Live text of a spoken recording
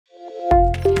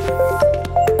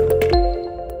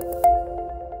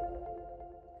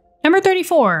Number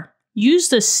 34. Use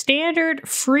the standard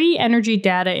free energy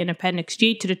data in Appendix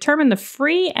G to determine the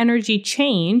free energy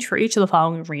change for each of the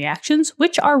following reactions,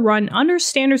 which are run under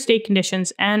standard state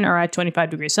conditions and are at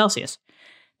 25 degrees Celsius.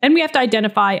 Then we have to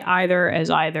identify either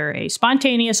a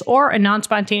spontaneous or a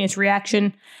non-spontaneous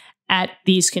reaction at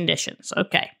these conditions.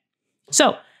 Okay,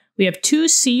 so we have 2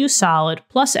 Cu solid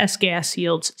plus S gas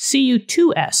yields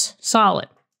Cu2S solid.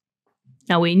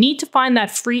 Now we need to find that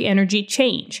free energy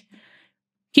change.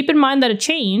 Keep in mind that a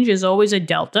change is always a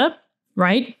delta,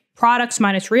 right? Products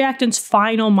minus reactants,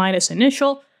 final minus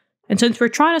initial. And since we're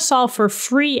trying to solve for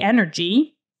free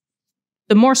energy,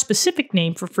 the more specific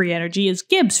name for free energy is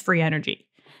Gibbs free energy,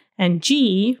 and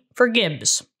G for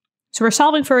Gibbs. So we're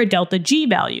solving for a delta G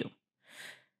value.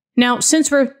 Now,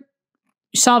 since we're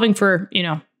solving for,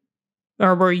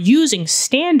 or we're using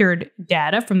standard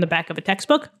data from the back of a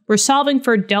textbook, we're solving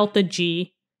for delta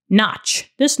G notch.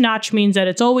 This notch means that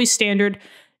it's always standard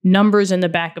numbers in the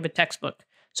back of a textbook.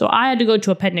 So I had to go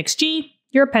to Appendix G.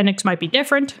 Your appendix might be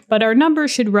different, but our numbers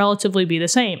should relatively be the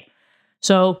same.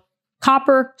 So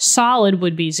copper solid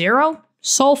would be 0,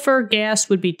 sulfur gas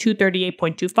would be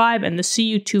 238.25, and the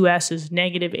Cu2S is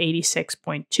negative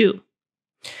 86.2.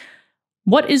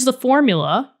 What is the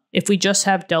formula if we just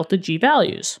have delta G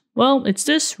values? Well, it's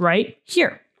this right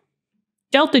here.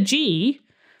 Delta G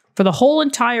for the whole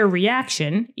entire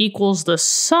reaction equals the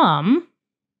sum,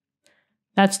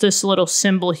 that's this little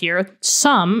symbol here,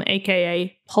 sum,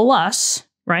 aka plus,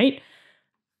 right?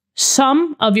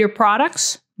 Sum of your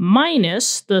products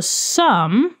minus the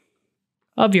sum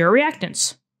of your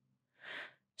reactants.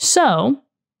 So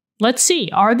let's see,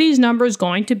 are these numbers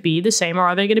going to be the same or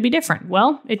are they going to be different?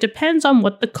 Well, it depends on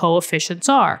what the coefficients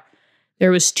are.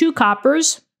 There was 2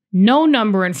 coppers, no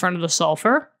number in front of the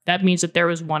sulfur, that means that there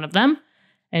was one of them,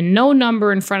 and no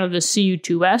number in front of the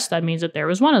Cu2S, that means that there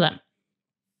was one of them.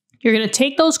 You're going to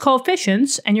take those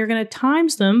coefficients and you're going to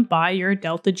times them by your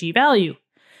delta G value.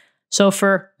 So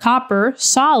for copper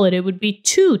solid, it would be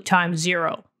 2 times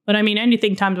 0. But I mean,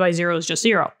 anything times by 0 is just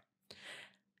 0.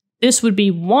 This would be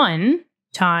 1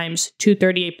 times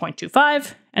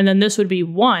 238.25, and then this would be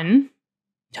 1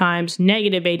 times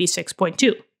negative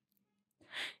 86.2.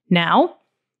 Now,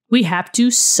 we have to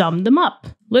sum them up.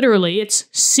 Literally, it's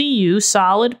Cu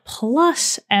solid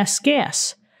plus S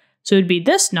gas. So it would be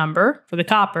this number for the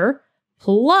copper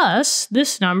plus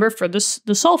this number for the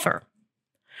sulfur.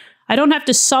 I don't have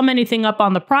to sum anything up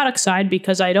on the product side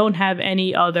because I don't have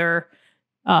any other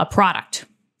product.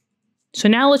 So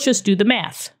now let's just do the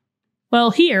math. Well,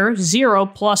 here, 0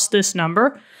 plus this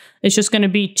number is just going to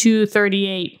be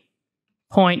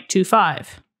 238.25.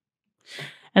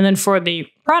 And then for the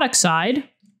product side,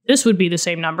 this would be the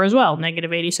same number as well,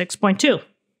 negative 86.2.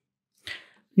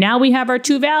 Now we have our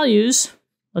 2 values.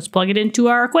 Let's plug it into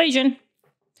our equation.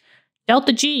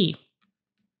 Delta G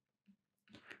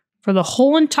for the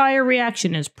whole entire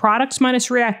reaction is products minus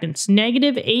reactants,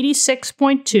 negative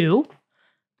 86.2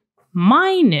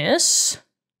 minus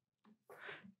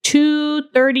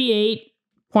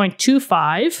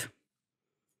 238.25.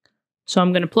 So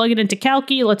I'm going to plug it into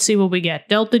Calci. Let's see what we get.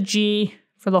 Delta G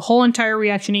for the whole entire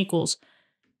reaction equals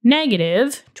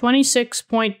negative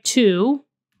 26.2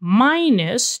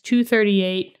 minus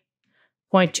 238.25.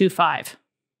 I'm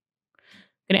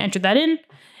going to enter that in.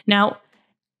 Now,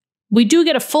 we do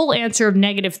get a full answer of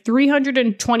negative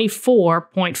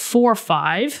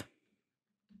 324.45.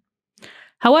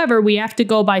 However, we have to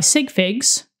go by sig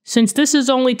figs. Since this is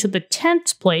only to the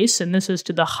 10th place and this is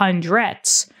to the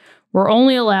hundredths, we're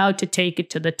only allowed to take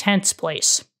it to the 10th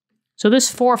place. So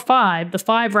this 4.5, the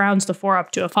 5 rounds the 4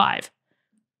 up to a 5.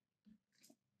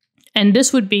 And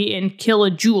this would be in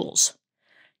kilojoules.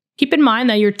 Keep in mind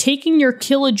that you're taking your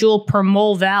kilojoule per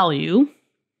mole value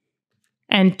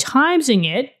and timesing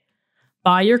it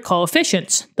by your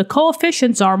coefficients. The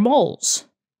coefficients are moles.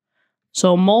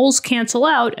 So moles cancel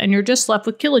out and you're just left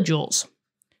with kilojoules.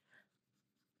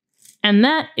 And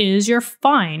that is your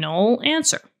final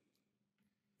answer.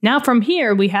 Now from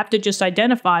here, we have to just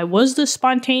identify, was this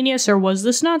spontaneous or was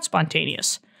this not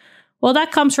spontaneous? Well,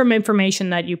 that comes from information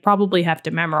that you probably have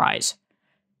to memorize.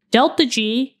 Delta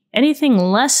G, anything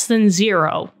less than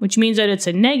 0, which means that it's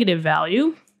a negative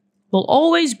value, will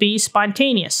always be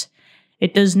spontaneous.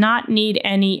 It does not need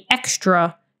any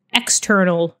extra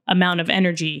external amount of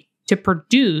energy to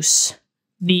produce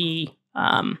the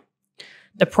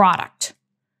product.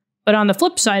 But on the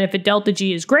flip side, if a delta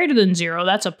G is greater than 0,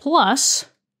 that's a plus,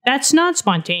 that's not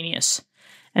spontaneous.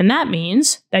 And that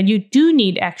means that you do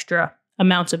need extra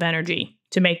amounts of energy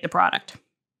to make the product.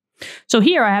 So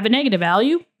here I have a negative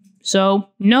value, so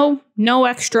no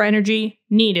extra energy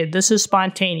needed. This is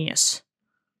spontaneous.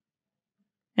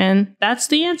 And that's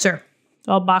the answer.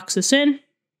 So I'll box this in.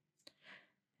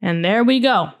 And there we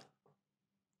go.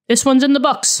 This one's in the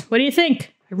books. What do you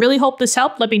think? I really hope this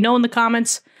helped. Let me know in the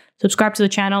comments. Subscribe to the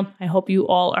channel. I hope you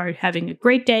all are having a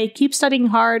great day. Keep studying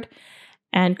hard.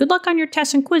 And good luck on your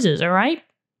tests and quizzes, all right?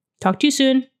 Talk to you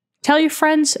soon. Tell your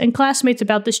friends and classmates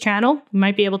about this channel. You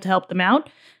might be able to help them out.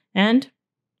 And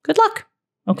good luck.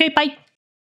 Okay, bye.